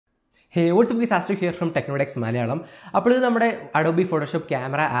Hey, what's up guys, Astro here from Technodex Malayalam. അപ്പോൾ ഇത് നമ്മുടെ Adobe Photoshop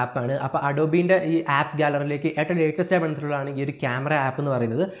Camera App ആണ്. അപ്പോൾ Adobeന്റെ ഈ ആപ്സ് ഗാലറിയിലേക്ക് ഏറ്റവും ലേറ്റസ്റ്റ് ആയി വന്നിട്ടുള്ളതാണ് ഈ ഒരു ക്യാമറ ആപ്പ് എന്ന്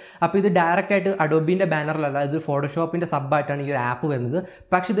പറയുന്നത്. അപ്പോൾ ഇത് ഡയറക്റ്റ് ആയിട്ട് Adobeന്റെ ബാനറിലല്ല, ഇത് Photoshopന്റെ സബ് ആയിട്ടാണ് ഈ ഒരു ആപ്പ് വരുന്നത്.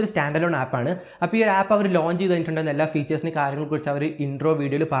 പക്ഷേ ഇതൊരു സ്റ്റാൻഡ് അലോൺ ആപ്പാണ്. അപ്പോൾ ഈ ഒരു ആപ്പ് അവർ ലോഞ്ച് ചെയ്തിട്ടുണ്ടെന്ന് എല്ലാ ഫീച്ചേഴ്സിനെ കാര്യങ്ങളെക്കുറിച്ച് അവർ ഇൻട്രോ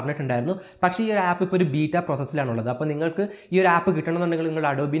വീഡിയോയിൽ പറഞ്ഞിട്ടുണ്ടായിരുന്നു. പക്ഷേ ഈ ഒരു ആപ്പ് ഇപ്പോൾ ഒരു ബീറ്റ പ്രോസസ്സിലാണുള്ളത്. അപ്പോൾ നിങ്ങൾക്ക് ഈ ഒരു ആപ്പ് കിട്ടണമെന്നുണ്ടെങ്കിൽ നിങ്ങൾ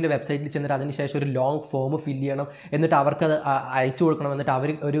Adobeന്റെ വെബ്സൈറ്റിൽ ചെന്നിട്ട് അതിന് ശേഷം ഒരു ലോങ് ഫോം ഫില്ല് ചെയ്യണം, എന്നിട്ട് അവർക്ക് അത് അയച്ചു കൊടുക്കണം. എന്നിട്ട്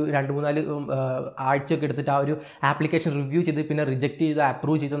അവർ ഒരു 2-3 ആഴ്ചയൊക്കെ എടുത്തിട്ട് ആ ഒരു ആപ്ലിക്കേഷൻ റിവ്യൂ ചെയ്ത് പിന്നെ റിജക്റ്റ് ചെയ്ത്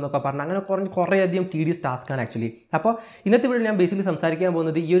അപ്രൂവ് ചെയ്തെന്നൊക്കെ പറഞ്ഞാൽ അങ്ങനെ കുറേയധികം ടീഡിയസ് ടാസ്ക്കാണ് ആക്ച്വലി. അപ്പോൾ ഇന്നത്തെ വീഡിയോ ഞാൻ ബേസിക്കലി സംസാരിക്കാൻ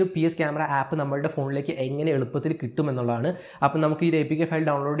പോകുന്നത് ഈ ഒരു PS ക്യാമറ ആപ്പ് നമ്മളുടെ ഫോണിലേക്ക് എങ്ങനെ എളുപ്പത്തിൽ കിട്ടുമെന്നുള്ളതാണ്. അപ്പോൾ നമുക്ക് ഈ APK ഫയൽ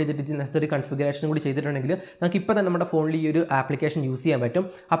ഡൗൺലോഡ് ചെയ്തിട്ട് നെസസറി കൺഫിഗറേഷൻ കൂടി ചെയ്തിട്ടുണ്ടെങ്കിൽ നമുക്ക് ഇപ്പോൾ തന്നെ നമ്മുടെ ഫോണിൽ ഈ ഒരു ആപ്ലിക്കേഷൻ യൂസ് ചെയ്യാൻ പറ്റും.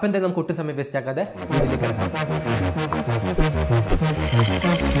 അപ്പോൾ എന്തായാലും നമുക്ക് ഒട്ടും സമയം വേസ്റ്റ് ആക്കാതെ വീഡിയോയിലേക്ക് കിടക്കാം.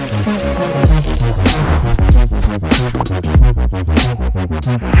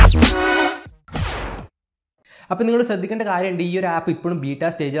 അപ്പോൾ നിങ്ങൾ ശ്രദ്ധിക്കേണ്ട കാര്യമുണ്ട്, ഈ ഒരു ആപ്പ് ഇപ്പോഴും ബീറ്റ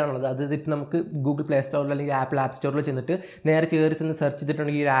സ്റ്റേജിലാണുള്ളത്. അതായത് ഇപ്പോൾ നമുക്ക് ഗൂഗിൾ പ്ലേ സ്റ്റോറിൽ അല്ലെങ്കിൽ ആപ്പിൾ ആപ്പ് സ്റ്റോറിൽ ചെന്നിട്ട് നേരെ കയറി ചെന്ന് സെർച്ച്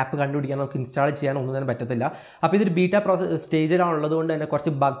ചെയ്തിട്ടുണ്ടെങ്കിൽ ഈ ഒരു ആപ്പ് കണ്ടുപിടിക്കാൻ നമുക്ക് ഇൻസ്റ്റാൾ ചെയ്യാൻ ഒന്നും തന്നെ പറ്റത്തില്ല. അപ്പോൾ ഇതൊരു ബീറ്റ സ്റ്റേജിലാണുള്ളത് കൊണ്ട് തന്നെ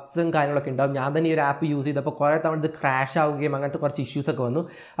കുറച്ച് ബഗ്സും കാര്യങ്ങളൊക്കെ ഉണ്ടാവും. ഞാൻ തന്നെ ഈ ഒരു ആപ്പ് യൂസ് ചെയ്തപ്പോൾ കുറേ തവണ ഇത് ക്രാഷ് ആവുകയും അങ്ങനത്തെ കുറച്ച് ഇഷ്യൂസൊക്കെ വന്നു.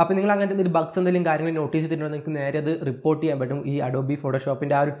 അപ്പോൾ നിങ്ങൾ അങ്ങനത്തെ എന്തെങ്കിലും ബഗ്സ് എന്തെങ്കിലും കാര്യങ്ങൾ നോട്ടീസ് ചെയ്തിട്ടുണ്ടെങ്കിൽ നിങ്ങൾക്ക് നേരെ അത് റിപ്പോർട്ട് ചെയ്യാൻ പറ്റും. ഈ Adobe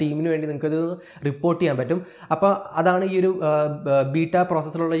Photoshopന്റെ ആ ഒരു ടീമിന് വേണ്ടി നിങ്ങൾക്കത് റിപ്പോർട്ട് ചെയ്യാൻ പറ്റും. അപ്പോൾ അതാണ് ഈ ഒരു ബീറ്റ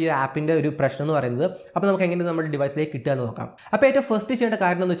പ്രോസസ്സിലുള്ള ഈ ആപ്പിൻ്റെ ഒരു പ്രശ്നം എന്ന് പറയുന്നത്. അപ്പോൾ നമുക്ക് എങ്ങനെ നമ്മുടെ ഡിവൈസിലേക്ക് കിട്ടുക എന്ന് നോക്കാം. അപ്പോൾ ഏറ്റവും ഫസ്റ്റ് ചെയ്യേണ്ട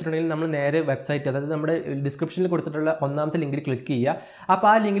കാര്യം എന്ന് വെച്ചിട്ടുണ്ടെങ്കിൽ നമ്മൾ നേരെ വെബ്സൈറ്റ്, അതായത് നമ്മുടെ ഡിസ്ക്രിപ്ഷനിൽ കൊടുത്തിട്ടുള്ള ഒന്നാമത്തെ ലിങ്കിൽ ക്ലിക്ക് ചെയ്യുക. അപ്പോൾ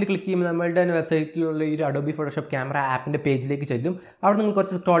ആ ലിങ്കിൽ ക്ലിക്ക് ചെയ്യുമ്പോൾ നമ്മളുടെ വെബ്സൈറ്റിലുള്ള ഈ ഒരു Adobe Photoshop ക്യാമറ ആപ്പിൻ്റെ പേജിലേക്ക് ചെല്ലും. അവിടെ നിങ്ങൾ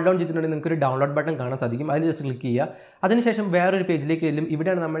കുറച്ച് സ്ക്രോൾ ഡൗൺ ചെയ്തിട്ടുണ്ടെങ്കിൽ നിങ്ങൾക്ക് ഒരു ഡൗൺലോഡ് ബട്ടൺ കാണാൻ സാധിക്കും. അതിൽ ജസ്റ്റ് ക്ലിക്ക് ചെയ്യുക. അതിനുശേഷം വേറൊരു പേജിലേക്ക് ചെല്ലും.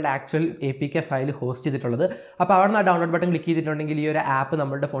 ഇവിടെയാണ് നമ്മുടെ ആക്ച്വൽ APK ഫയൽ ഹോസ്റ്റ് ചെയ്തിട്ടുള്ളത്. അപ്പോൾ അവിടെ നിന്ന് ആ ഡൗൺലോഡ് ബട്ടൺ ക്ലിക്ക് ചെയ്തിട്ടുണ്ടെങ്കിൽ ഈ ഒരു ആപ്പ്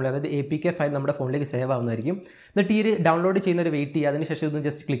നമ്മുടെ ഫോണിൽ, അതായത് APK ഫയൽ നമ്മുടെ ഫോണിലേക്ക് സേവ് ആവുന്നതായിരിക്കും. എന്നിട്ട് ഈ ഒരു ഡൗൺലോഡ് ചെയ്യുന്നവർ വെയിറ്റ് ചെയ്യുക. അതിനുശേഷം ഇതൊന്ന്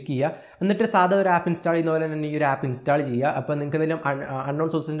ജസ്റ്റ് ക്ലിക്ക് ചെയ്യുക. എന്നിട്ട് സാധാ ഒരു ആപ്പ് ഇൻസ്റ്റാൾ ചെയ്യുന്ന പോലെ തന്നെ ഈ ഒരു ആപ്പ് ഇൻസ്റ്റാൾ ചെയ്യുക. അപ്പോൾ നിങ്ങൾക്ക് എന്തെങ്കിലും അൺനോൺ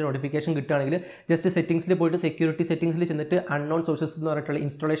സോഴ്സിൻ്റെ നോട്ടിഫിക്കേഷൻ കിട്ടുകയാണെങ്കിൽ ജസ്റ്റ് സെറ്റിംഗ്സിൽ പോയിട്ട് സെക്യൂരിറ്റി സെറ്റിംഗ്സിൽ ചെന്നിട്ട് അൺനോൺ സോഴ്സസ് എന്ന് പറഞ്ഞിട്ടുള്ള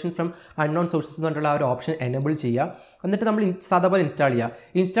ഇൻസ്റ്റാളേഷൻ ഫ്രം അൺനോൺ സോഴ്സസ് എന്ന് പറഞ്ഞിട്ടുള്ള ആ ഒരു ഓപ്ഷൻ എനേബിൾ ചെയ്യുക. എന്നിട്ട് നമ്മൾ സാധാ പോലെ ഇൻസ്റ്റാൾ ചെയ്യുക.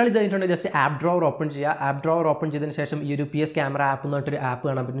 ഇൻസ്റ്റാൾ ചെയ്ത് കഴിഞ്ഞിട്ടുണ്ടെങ്കിൽ ജസ്റ്റ് ആപ്പ് ഡ്രോവർ ഓപ്പൺ ചെയ്യുക. ആപ്പ് ഡ്രോവർ ഓപ്പൺ ചെയ്തതിന് ശേഷം ഈ ഒരു PS ക്യാമറ ആപ്പ് എന്ന് പറഞ്ഞിട്ടൊരു ആപ്പ്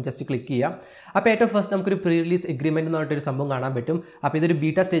കാണാൻ പറ്റും. ജസ്റ്റ് ക്ലിക്ക് ചെയ്യുക. അപ്പോൾ ഏറ്റവും ഫസ്റ്റ് നമുക്കൊരു പ്രീ റിലീസ് എഗ്രിമെൻറ്റ് എന്ന് പറഞ്ഞിട്ടൊരു സംഭവം കാണാൻ പറ്റും. അപ്പോൾ ഇതൊരു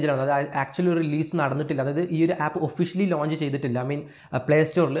ബീറ്റ സ്റ്റേജിലാണ്, അതായത് ആക്ച്വലി ഒരു റിലീസ് നടന്നിട്ടില്ല. അതായത് ഈ ഒരു ആപ്പ് ഒഫീഷ്യലി ലോഞ്ച് ചെയ്തിട്ടില്ല, പ്ലേ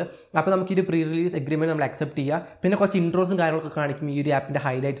സ്റ്റോറിൽ. അപ്പോൾ നമുക്ക് ഈ ഒരു പ്രീ റിലീസ് എഗ്രിമെൻറ്റ് നമ്മൾ അക്സെപ്റ്റ് ചെയ്യുക. പിന്നെ കുറച്ച് ഇൻട്രോസും കാര്യങ്ങളൊക്കെ കാണിക്കും, ഈ ഒരു ആപ്പിൻ്റെ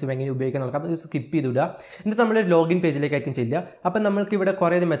ഹൈലൈറ്റ്സും എങ്ങനെ ഉപയോഗിക്കാൻ നോക്കാം. അപ്പോൾ സ്കിപ്പ് ചെയ്ത് വിടുക. എന്നിട്ട് നമ്മൾ ലോഗിൻ പേജിലേക്കായിരിക്കും ചെല്ലുക. അപ്പോൾ നമുക്ക് ഇവിടെ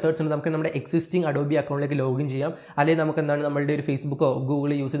കുറേ മെത്തേഡ്സ് ഉണ്ട്. നമുക്ക് നമ്മുടെ എക്സിസ്റ്റിംഗ് Adobe അക്കൗണ്ടിലേക്ക് ലോഗിൻ ചെയ്യാം, അല്ലെങ്കിൽ നമുക്ക് എന്താണ് നമ്മളുടെ ഒരു ഫേസ്ബുക്കോ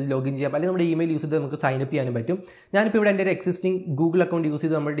ഗൂഗിൾ യൂസ് ചെയ്ത് ലോഗിൻ ചെയ്യാം, അല്ലെങ്കിൽ നമ്മുടെ ഇമെയിൽ യൂസ് ചെയ്ത് നമുക്ക് സൈൻ അപ്പ് ചെയ്യാനും പറ്റും. ഞാനിപ്പോൾ ഇവിടെ എൻ്റെ ഒരു എക്സിസ്റ്റിംഗ് ഗൂഗിൾ അക്കൗണ്ട് യൂസ്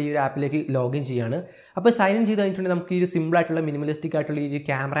ചെയ്ത് നമ്മുടെ ഈ ഒരു ആപ്പിലേക്ക് ലോഗിൻ ചെയ്യുകയാണ്. അപ്പോൾ സൈൻ ഇൻ ചെയ്ത് കഴിഞ്ഞിട്ടുണ്ടെങ്കിൽ നമുക്ക് ഈ ഒരു സിമ്പിൾ ആയിട്ടുള്ള മിനിമലിസ്റ്റിക് ആയിട്ടുള്ള ഈ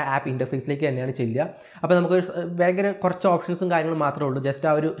ക്യാമറ ആപ്പ് ഇൻ്റർഫേസിലേക്ക് തന്നെയാണ് ചെല്ലുക. അപ്പോൾ നമുക്ക് ഭയങ്കര കുറച്ച് ഓപ്ഷൻസും കാര്യങ്ങളും മാത്രമേ ഉള്ളൂ. ജസ്റ്റ്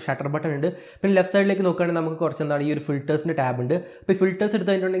ആ ഒരു ഷട്ടർ ബട്ടൺ ഉണ്ട്. പിന്നെ ലെഫ്റ്റ് സൈഡിലേക്ക് നോക്കുകയാണെങ്കിൽ നമുക്ക് കുറച്ച് എന്താണ് ഈ ഒരു ഫിൽറ്റേഴ്സിൻ്റെ ടാബ് ഉണ്ട്. അപ്പോൾ ഈ ഫിൽറ്റേഴ്സ് എടുത്ത്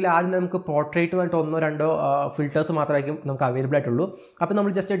കഴിഞ്ഞിട്ടുണ്ടെങ്കിൽ ആദ്യം നമുക്ക് പോർട്രേറ്റ് ആയിട്ട് 1-2 ഫിൽറ്റേഴ്സ് മാത്രമായിരിക്കും നമുക്ക് അവൈലബിൾ ആയിട്ടുള്ളൂ. അപ്പോൾ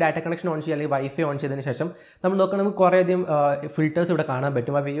നമ്മൾ ജസ്റ്റ് ഡാറ്റ കണക്ഷൻ ഓൺ ചെയ്യുക, അല്ലെങ്കിൽ വൈഫൈ ഓൺ ചെയ്തതിന് ശേഷം നമ്മൾ നോക്കുകയാണെങ്കിൽ നമുക്ക് കുറേയധികം ഫിൽറ്റേഴ്സ് ഇവിടെ കാണാൻ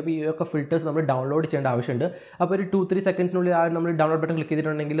പറ്റും. അപ്പോൾ ഈ ഒക്കെ ഫിൽറ്റേഴ്സ് നമ്മൾ ഡൗൺലോഡ് ചെയ്യേണ്ട ആവശ്യമുണ്ട്. അപ്പോൾ ഒരു 2-3 സെക്കൻഡ്സിനുള്ളിൽ ആ നമ്മൾ ഡൗൺലോഡ് ബട്ടൺ ക്ലിക്ക്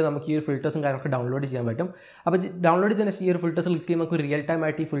ചെയ്തിട്ടുണ്ടെങ്കിൽ നമുക്ക് ഈ ഒരു ഫിൽറ്റേഴ്സും കാര്യങ്ങളൊക്കെ ഡൗൺലോഡ് ചെയ്യാൻ പറ്റും. അപ്പോൾ ഡൗൺലോഡ് ചെയ്തതിന് ശേഷം ഈ ഒരു ഫിൽറ്റേഴ്സ് ക്ലിക്ക് ചെയ്യുമ്പോൾ നമുക്ക് റിയൽ ടൈം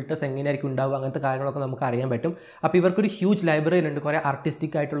ആയിട്ട് ഈ ഫിൽറ്റേഴ്സ് എങ്ങനെയായിരിക്കും ഉണ്ടാവുക, അങ്ങനത്തെ കാര്യങ്ങളൊക്കെ നമുക്ക് അറിയാൻ പറ്റും. അപ്പോൾ ഇവർക്കൊരു ഹ്യൂജ് ലൈബ്രറി ഉണ്ട്, കുറേ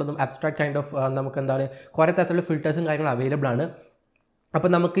ആർട്ടിസ്റ്റിക് ആയിട്ടുള്ളതും അബ്സ്ട്രാക്ട് കൈൻഡ് ഓഫ് നമുക്ക് എന്താണ് കുറേ തരത്തിലുള്ള ഫിൽറ്റേഴ്സും കാര്യങ്ങളും അവൈലബിൾ ആണ്. അപ്പോൾ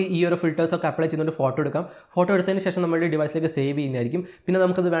നമുക്ക് ഈ ഒരു ഫിൽറ്റേഴ്സൊക്കെ അപ്ലൈ ചെയ്യുന്നൊരു ഫോട്ടോ എടുക്കാം. ഫോട്ടോ എടുത്തതിന് ശേഷം നമ്മുടെ ഡിവൈസിലേക്ക് സേവ് ചെയ്യുന്നതായിരിക്കും. പിന്നെ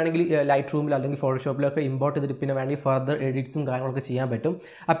നമുക്കത് വേണമെങ്കിൽ ലൈറ്റ് റൂമിൽ അല്ലെങ്കിൽ ഫോട്ടോഷോപ്പിലൊക്കെ ഇമ്പോർട്ട് ചെയ്തിട്ട് പിന്നെ വേണമെങ്കിൽ ഫർദർ എഡിറ്റ്സും കാര്യങ്ങളൊക്കെ ചെയ്യാൻ പറ്റും.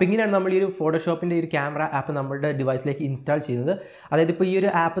 അപ്പോൾ ഇങ്ങനെയാണ് നമ്മൾ ഈ ഒരു ഫോട്ടോഷോപ്പിൻ്റെ ഈ ഒരു ക്യാമറ ആപ്പ് നമ്മുടെ ഡിവൈസിലേക്ക് ഇൻസ്റ്റാൾ ചെയ്യുന്നത്. അതായത് ഇപ്പോൾ ഈ ഒരു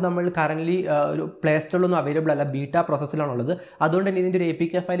ആപ്പ് നമ്മൾ കറൻ്റ്ലി ഒരു പ്ലേ സ്റ്റോറിലൊന്നും അവൈലബിൾ അല്ല, ബീറ്റ പ്രോസസ്സിലാണുള്ളത്. അതുകൊണ്ട് തന്നെ ഇതിൻ്റെ ഒരു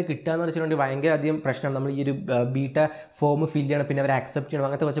APK ഫയൽ കിട്ടുക എന്ന് വെച്ചിട്ടുണ്ടെങ്കിൽ ഭയങ്കര അധികം പ്രശ്നമാണ്. നമ്മൾ ഈ ഒരു ബീറ്റ ഫോം ഫില്ല് ചെയ്യണം, പിന്നെ അവർ അക്സെപ്റ്റ് ചെയ്യണം,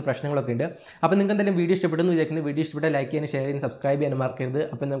 അങ്ങനത്തെ കുറച്ച് പ്രശ്നങ്ങളൊക്കെ ഉണ്ട്. അപ്പോൾ നിങ്ങൾക്ക് എന്തെങ്കിലും വീഡിയോ ഇഷ്ടപ്പെടുന്നു വിചാരിക്കുന്നത്, വീഡിയോ ഇഷ്ടപ്പെട്ടാൽ ലൈക്ക് ചെയ്യാനും ഷെയർ ചെയ്യാനും സബ്സ്ക്രൈബ് ചെയ്യാനും മറക്കരുത്.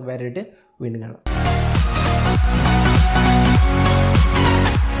 അപ്പോൾ നമുക്ക് വേറെ വീണ്ടും കാണാം.